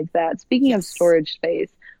things like that, speaking of storage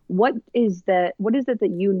space, what is it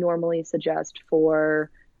that you normally suggest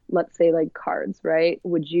for, let's say, like cards, right?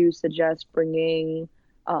 Would you suggest bringing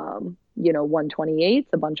 128s,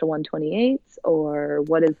 a bunch of 128s, or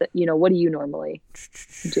what is it, what do you normally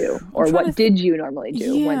do, or what did you normally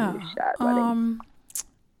do when you shot weddings?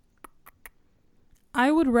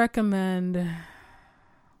 I would recommend,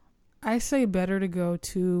 I say better to go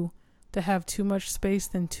to have too much space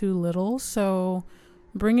than too little. So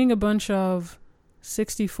bringing a bunch of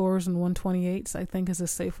 64s and 128s, I think, is a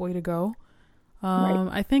safe way to go. Right.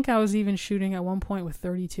 I think I was even shooting at one point with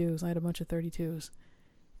 32s. I had a bunch of 32s,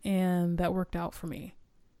 and that worked out for me.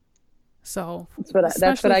 So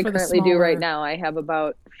that's what I currently do right now. I have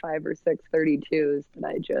about 5 or 6 32s that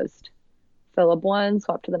I just fill up one,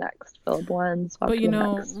 swap to the next, fill up one, swap to the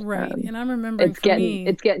next. Right. And I'm remembering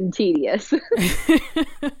it's getting tedious.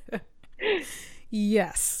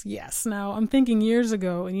 Yes. Now I'm thinking years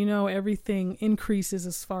ago, and everything increases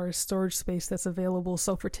as far as storage space that's available.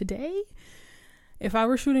 So for today, if I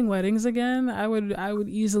were shooting weddings again, I would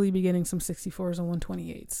easily be getting some 64s and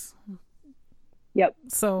 128s. Yep.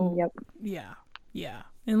 So yeah.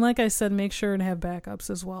 And like I said, make sure and have backups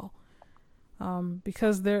as well.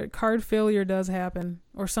 Because their card failure does happen,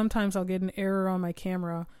 or sometimes I'll get an error on my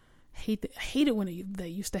camera. Hate it when that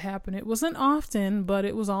used to happen. It wasn't often, but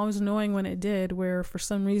it was always annoying when it did, where for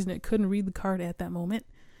some reason it couldn't read the card at that moment,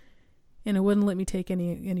 and it wouldn't let me take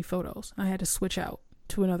any photos. I had to switch out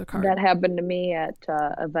to another card. That happened to me at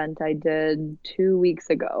an event I did 2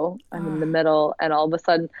 weeks ago. I'm in the middle, and all of a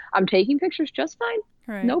sudden I'm taking pictures just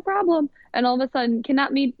fine, no problem, and all of a sudden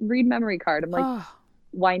cannot read memory card. I'm like,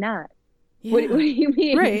 why not? Yeah. What do you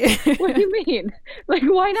mean? Right. What do you mean? Like,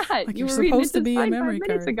 why not? Like you were supposed to be a memory 5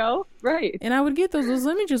 minutes card ago, right? And I would get those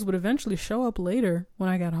images would eventually show up later when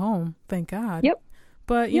I got home. Thank God. Yep.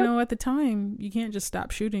 But at the time, you can't just stop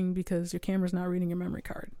shooting because your camera's not reading your memory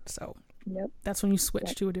card. So that's when you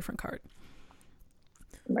switch to a different card.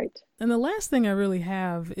 Right. And the last thing I really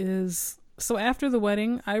have is So after the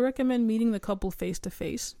wedding, I recommend meeting the couple face to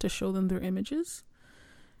face to show them their images.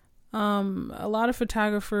 A lot of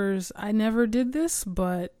photographers, I never did this,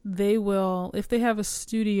 but they will, if they have a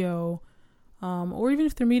studio, or even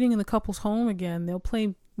if they're meeting in the couple's home again, they'll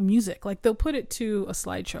play music. Like they'll put it to a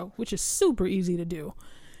slideshow, which is super easy to do.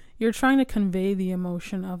 You're trying to convey the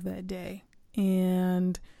emotion of that day,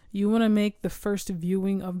 and you want to make the first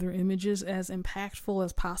viewing of their images as impactful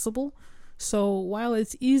as possible. So while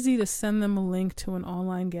it's easy to send them a link to an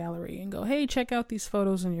online gallery and go, hey, check out these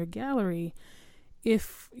photos in your gallery,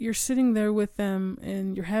 if you're sitting there with them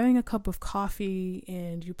and you're having a cup of coffee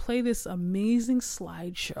and you play this amazing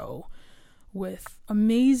slideshow with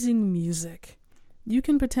amazing music, you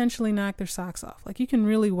can potentially knock their socks off. Like, you can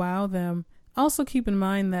really wow them. Also keep in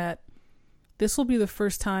mind that this will be the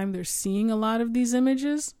first time they're seeing a lot of these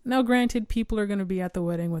images. Now, granted, people are going to be at the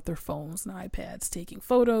wedding with their phones and iPads taking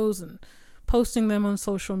photos and posting them on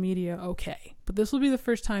social media. Okay. But this will be the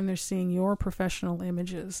first time they're seeing your professional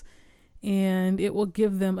images, and it will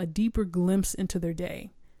give them a deeper glimpse into their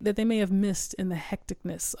day that they may have missed in the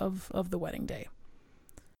hecticness of the wedding day.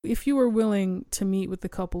 If you are willing to meet with the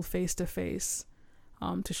couple face to face,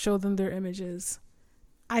 to show them their images,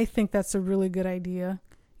 I think that's a really good idea.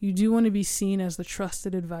 You do want to be seen as the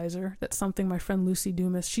trusted advisor. That's something my friend Lucy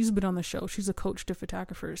Dumas, she's been on the show. She's a coach to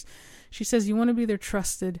photographers. She says you want to be their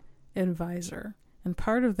trusted advisor. And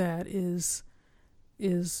part of that is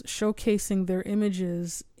showcasing their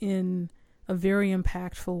images in a very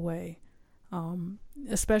impactful way.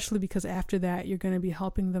 Especially because after that, you're going to be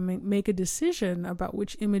helping them make a decision about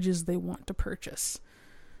which images they want to purchase.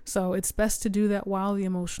 So it's best to do that while the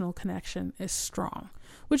emotional connection is strong,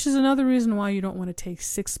 which is another reason why you don't want to take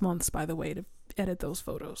 6 months, by the way, to edit those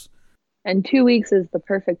photos. And 2 weeks is the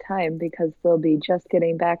perfect time because they'll be just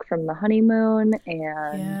getting back from the honeymoon,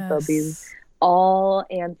 and they'll be all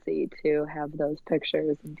antsy to have those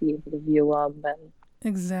pictures and be able to view them. And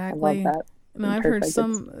exactly. I love that. And I've heard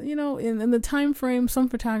some, in the time frame, some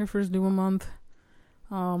photographers do a month.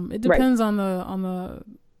 It depends on the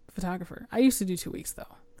photographer. I used to do 2 weeks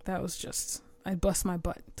though. That was just, I'd bust my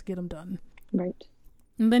butt to get them done. Right.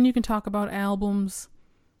 And then you can talk about albums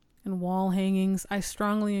and wall hangings. I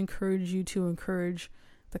strongly encourage you to encourage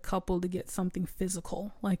the couple to get something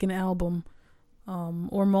physical, like an album,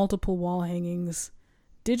 or multiple wall hangings.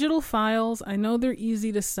 Digital files, I know they're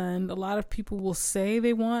easy to send. A lot of people will say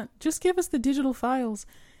they want, just give us the digital files.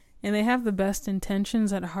 And they have the best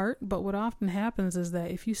intentions at heart, but what often happens is that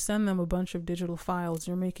if you send them a bunch of digital files,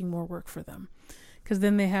 you're making more work for them. Because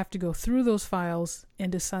then they have to go through those files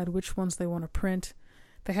and decide which ones they want to print.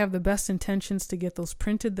 They have the best intentions to get those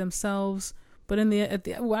printed themselves, but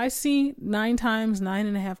what I see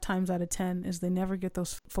 9.5 times out of 10 is they never get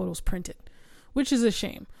those photos printed, which is a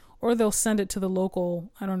shame. Or they'll send it to the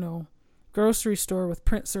local, grocery store with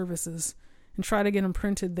print services and try to get them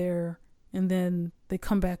printed there, and then they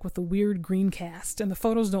come back with a weird green cast and the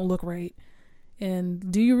photos don't look right.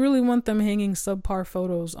 And do you really want them hanging subpar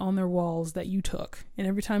photos on their walls that you took? And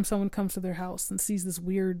every time someone comes to their house and sees this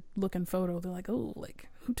weird looking photo, they're like, oh, like,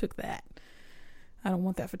 who took that? I don't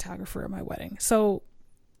want that photographer at my wedding. So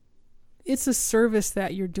it's a service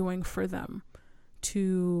that you're doing for them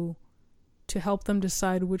to help them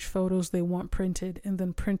decide which photos they want printed, and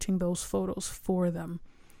then printing those photos for them.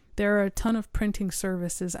 There are a ton of printing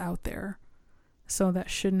services out there, so that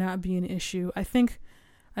should not be an issue. I think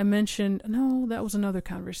I mentioned, no, that was another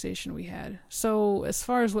conversation we had. So as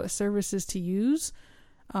far as what services to use,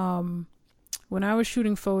 when I was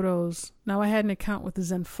shooting photos, now I had an account with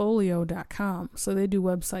Zenfolio.com, so they do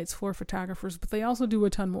websites for photographers, but they also do a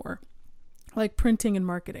ton more, like printing and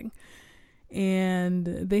marketing. And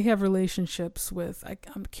they have relationships with, I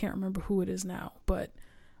can't remember who it is now, but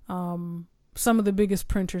some of the biggest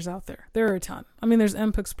printers out there. There are a ton. I mean, there's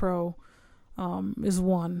MPix Pro is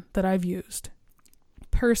one that I've used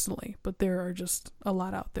personally, but there are just a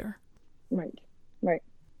lot out there. Right.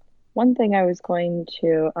 One thing I was going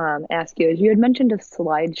to ask you is, you had mentioned a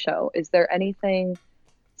slideshow. Is there anything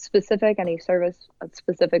specific, any service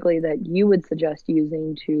specifically that you would suggest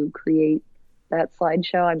using to create that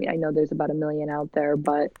slideshow? I mean, I know there's about 1 million out there,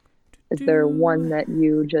 but is there one that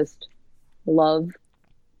you just love,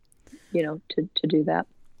 to do that?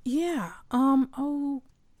 Yeah. Oh,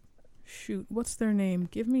 shoot. What's their name?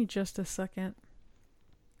 Give me just a second.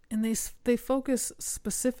 And they focus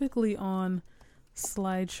specifically on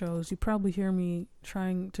slideshows. You probably hear me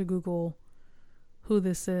trying to Google who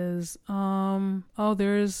this is.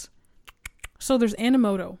 There's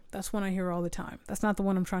Animoto. That's one I hear all the time. That's not the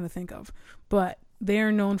one I'm trying to think of, but they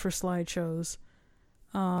are known for slideshows.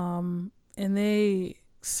 And they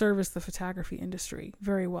service the photography industry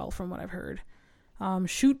very well from what I've heard.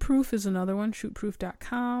 Shootproof is another one,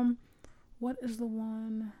 shootproof.com. What is the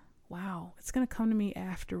one? Wow, it's going to come to me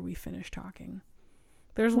after we finish talking.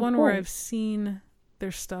 There's one where I've seen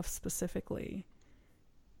their stuff specifically,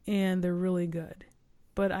 and they're really good.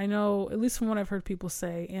 But I know, at least from what I've heard people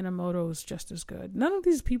say, Animoto is just as good. None of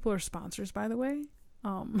these people are sponsors, by the way.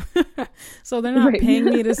 So they're not paying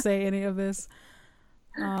me to say any of this.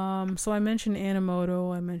 So I mentioned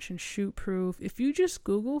Animoto, I mentioned Shootproof. If you just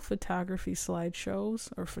Google photography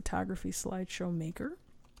slideshows or photography slideshow maker,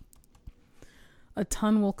 a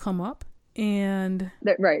ton will come up. And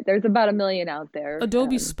right, there's about 1 million out there.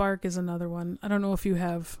 Adobe Spark is another one. I don't know if you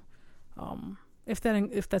have, if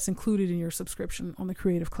that's included in your subscription on the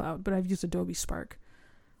Creative Cloud, but I've used Adobe Spark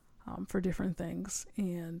for different things,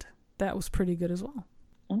 and that was pretty good as well.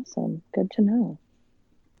 Awesome, good to know.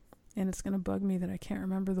 And it's going to bug me that I can't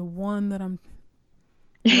remember the one that I'm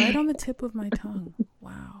right on the tip of my tongue.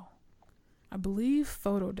 Wow. I believe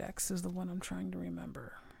Photodex is the one I'm trying to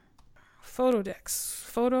remember. Photodex,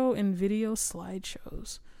 photo and video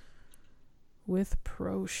slideshows with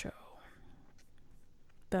ProShow.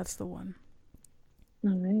 That's the one.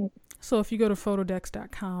 All right. So if you go to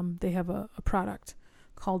photodex.com, they have a product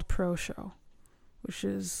called ProShow, which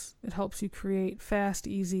is, it helps you create fast,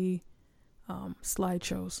 easy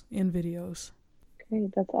slideshows in videos.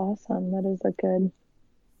 Great, that's awesome. That is a good.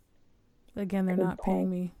 Again, they're not paying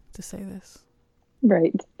me to say this.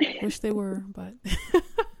 Right. Wish they were, but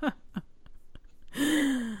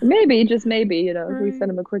maybe, just maybe, right. We send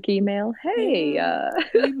them a quick email. Hey,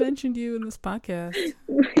 we mentioned you in this podcast.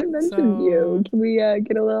 We mentioned you. Can we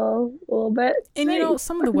get a little bit? And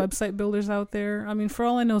some of the website builders out there, I mean, for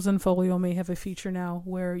all I know, Zenfolio may have a feature now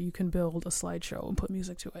where you can build a slideshow and put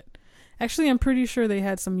music to it. Actually, I'm pretty sure they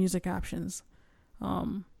had some music options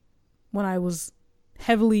when I was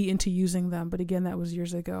heavily into using them, but again, that was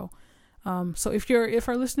years ago. So if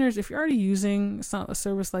our listeners, if you're already using a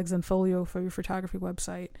service like Zenfolio for your photography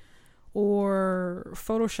website, or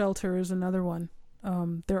Photo Shelter is another one,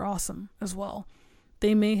 they're awesome as well.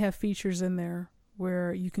 They may have features in there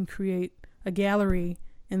where you can create a gallery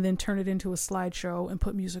and then turn it into a slideshow and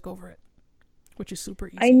put music over it, which is super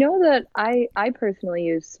easy. I know that I personally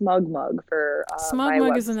use SmugMug for my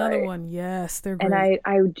SmugMug website. is another one. Yes, they're great. And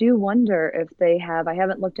I do wonder if they have, I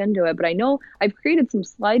haven't looked into it, but I know I've created some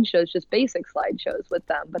slideshows, just basic slideshows with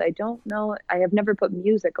them, but I don't know, I have never put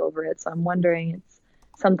music over it, so I'm wondering, it's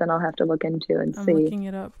something I'll have to look into and see. I'm looking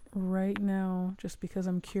it up right now just because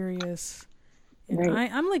I'm curious. And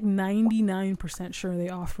right. I'm like 99% sure they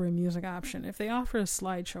offer a music option. If they offer a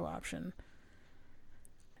slideshow option,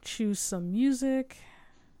 choose some music.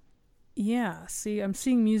 Yeah, see, I'm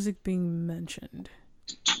seeing music being mentioned.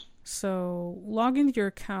 So log into your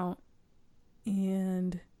account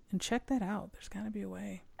and check that out. There's got to be a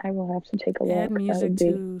way. I will have to take a look. Add music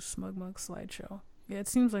to SmugMug slideshow. Yeah, it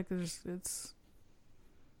seems like it's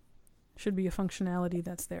should be a functionality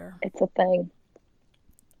that's there. It's a thing.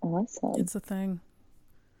 Awesome. It's a thing.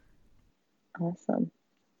 Awesome.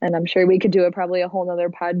 And I'm sure we could do probably a whole nother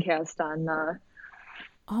podcast on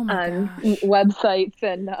websites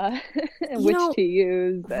and which to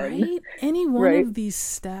use. Right? Any one of these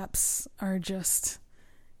steps are just,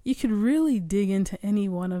 you could really dig into any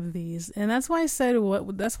one of these. And that's why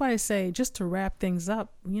I say, just to wrap things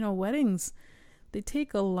up, weddings, they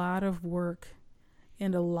take a lot of work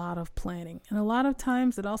and a lot of planning. And a lot of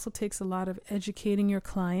times it also takes a lot of educating your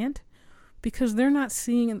client, because they're not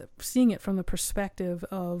seeing it from the perspective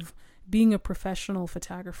of being a professional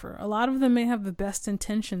photographer. A lot of them may have the best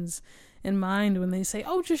intentions in mind when they say,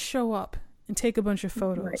 oh, just show up and take a bunch of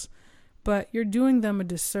photos. Right. But you're doing them a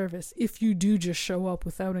disservice if you do just show up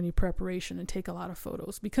without any preparation and take a lot of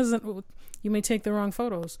photos, because you may take the wrong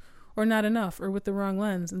photos or not enough or with the wrong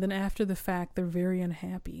lens. And then after the fact, they're very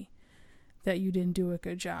unhappy that you didn't do a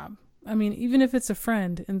good job. I mean, even if it's a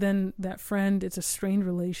friend, and then that friend, it's a strained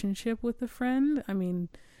relationship with the friend. I mean,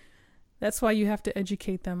 that's why you have to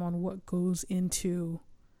educate them on what goes into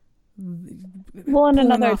to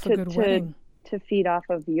feed off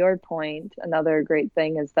of your point. Another great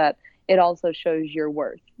thing is that it also shows your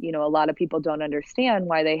worth. A lot of people don't understand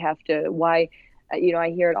why they have to. I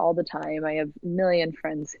hear it all the time. I have a million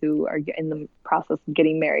friends who are in the process of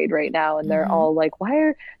getting married right now, and they're all like,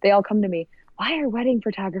 they all come to me, why are wedding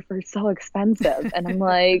photographers so expensive? And I'm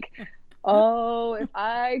like, oh, if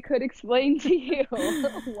I could explain to you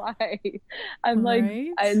why. I'm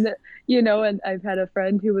right? And I've had a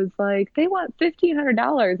friend who was like, they want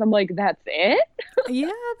 $1,500. I'm like, that's it?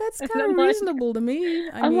 Yeah, that's kind of reasonable to me.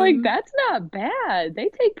 I'm like, that's not bad. They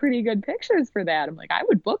take pretty good pictures for that. I'm like, I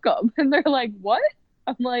would book them. And they're like, what?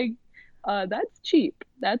 I'm like, that's cheap.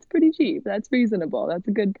 That's pretty cheap. That's reasonable. That's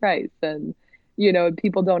a good price. And,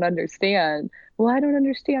 people don't understand. Well, I don't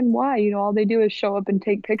understand why. All they do is show up and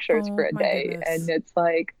take pictures for Oh a my day. And goodness. it's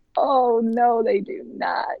like, oh no, they do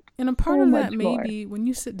not. And a part So of that much may more. be when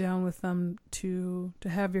you sit down with them to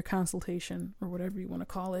have your consultation or whatever you want to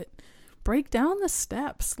call it, break down the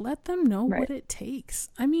steps. Let them know Right. what it takes.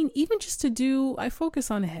 I mean, even just to do, I focus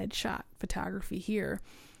on headshot photography here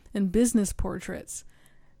and business portraits.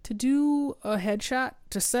 To do a headshot,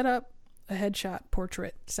 to set up a headshot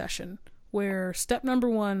portrait session where step number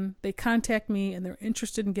 1, they contact me and they're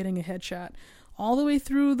interested in getting a headshot, all the way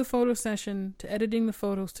through the photo session to editing the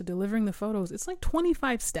photos to delivering the photos. It's like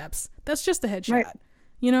 25 steps. That's just a headshot,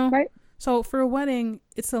 Right. Right. So for a wedding,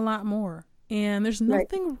 it's a lot more. And there's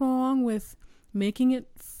nothing wrong with making it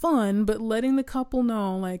fun, but letting the couple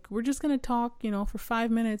know, like, we're just going to talk, for 5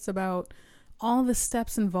 minutes about all the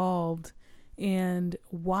steps involved and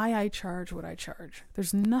why I charge what I charge.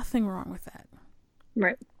 There's nothing wrong with that.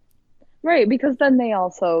 Right. Right, because then they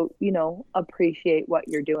also, appreciate what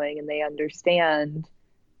you're doing and they understand,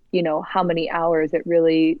 how many hours it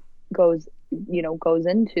really goes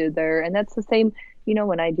into there. And that's the same,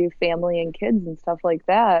 when I do family and kids and stuff like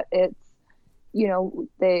that, it's,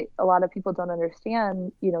 a lot of people don't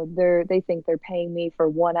understand, they think they're paying me for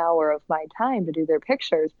 1 hour of my time to do their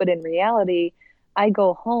pictures. But in reality, I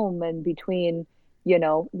go home and between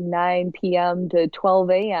 9 p.m. to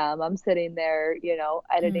 12 a.m. I'm sitting there,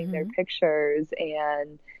 editing their pictures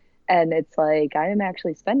and it's like I am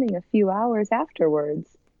actually spending a few hours afterwards,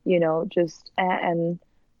 just and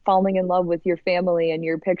falling in love with your family and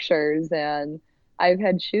your pictures. And I've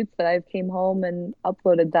had shoots that I've came home and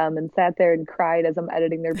uploaded them and sat there and cried as I'm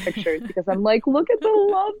editing their pictures because I'm like, look at the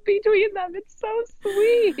love between them. It's so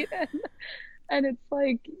sweet. And it's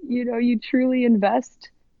like, you truly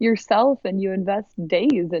invest yourself and you invest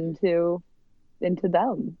days into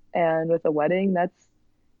them. And with a wedding, that's,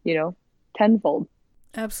 tenfold.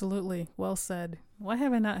 Absolutely. Well said. Why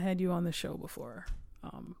have I not had you on the show before?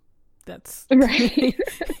 That's right.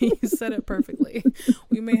 You said it perfectly.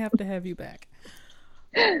 We may have to have you back.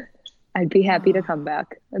 I'd be happy to come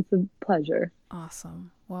back. It's a pleasure.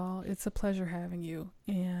 Awesome. Well, it's a pleasure having you.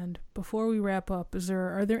 And before we wrap up,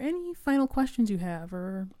 are there any final questions you have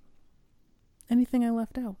or anything I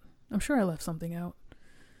left out? I'm sure I left something out.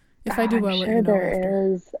 If I do, I'll let you know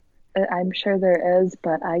after. I'm sure there is,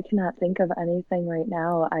 but I cannot think of anything right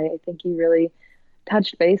now. I think you really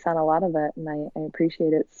touched base on a lot of it, and I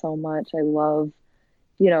appreciate it so much. I love,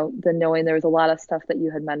 the knowing there was a lot of stuff that you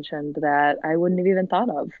had mentioned that I wouldn't have even thought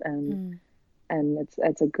of, and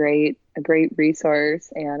it's a great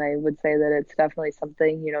resource. And I would say that it's definitely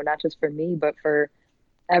something, not just for me, but for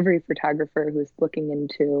every photographer who's looking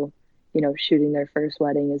into, shooting their first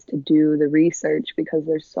wedding, is to do the research, because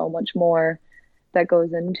there's so much more that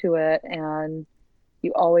goes into it. And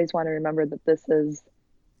you always want to remember that this is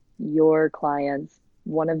your clients'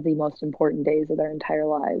 one of the most important days of their entire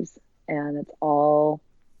lives. And it's all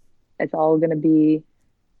going to be,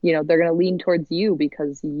 they're going to lean towards you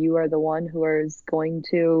because you are the one who is going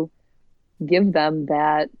to give them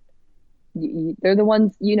that. They're the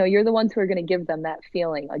ones, you're the ones who are going to give them that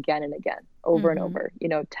feeling again and again, over and over,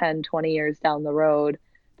 10, 20 years down the road.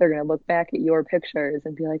 They're going to look back at your pictures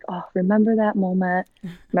and be like, oh, remember that moment,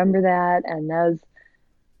 remember that. And as,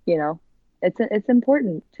 it's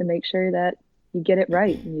important to make sure that you get it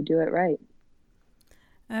right and you do it right.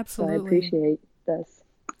 Absolutely. So I appreciate this.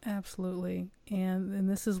 Absolutely. And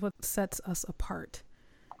this is what sets us apart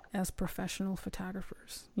as professional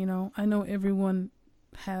photographers. I know everyone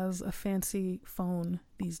has a fancy phone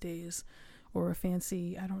these days, or a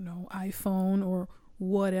fancy, iPhone or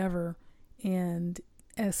whatever. And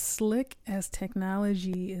as slick as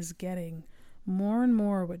technology is getting, more and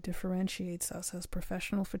more what differentiates us as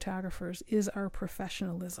professional photographers is our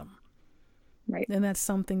professionalism. Right. And that's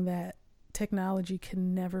something that technology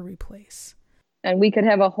can never replace. And we could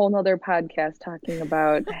have a whole nother podcast talking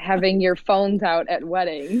about having your phones out at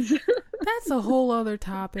weddings. That's a whole other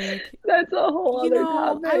topic. That's a whole other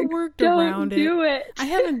topic. I worked around it. Don't do it. I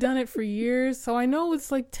haven't done it for years, so I know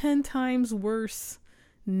it's like 10 times worse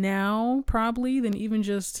now, probably, than even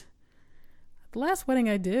just... The last wedding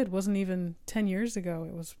I did wasn't even 10 years ago.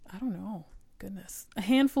 It was, goodness, a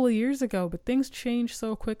handful of years ago, but things change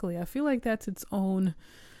so quickly. I feel like that's its own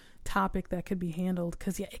topic that could be handled,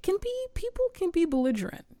 because people can be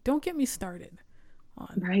belligerent. Don't get me started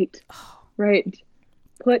on... Right. Right.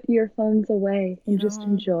 Put your phones away and just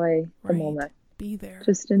enjoy the moment. Be there.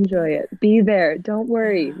 Just enjoy it. Be there. Don't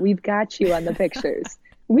worry. Yeah. We've got you on the pictures.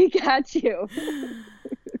 We got you.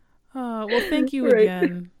 Well, thank you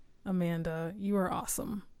again Amanda. You are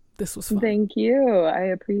awesome. This was fun. Thank you. I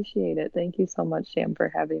appreciate it. Thank you so much, Sam,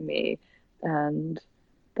 for having me. And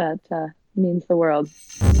that means the world.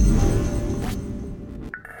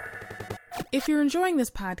 If you're enjoying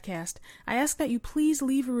this podcast, I ask that you please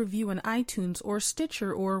leave a review on iTunes or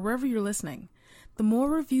Stitcher or wherever you're listening. The more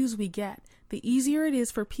reviews we get, the easier it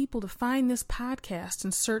is for people to find this podcast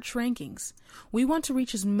and search rankings. We want to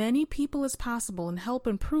reach as many people as possible and help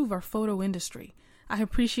improve our photo industry. I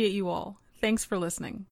appreciate you all. Thanks for listening.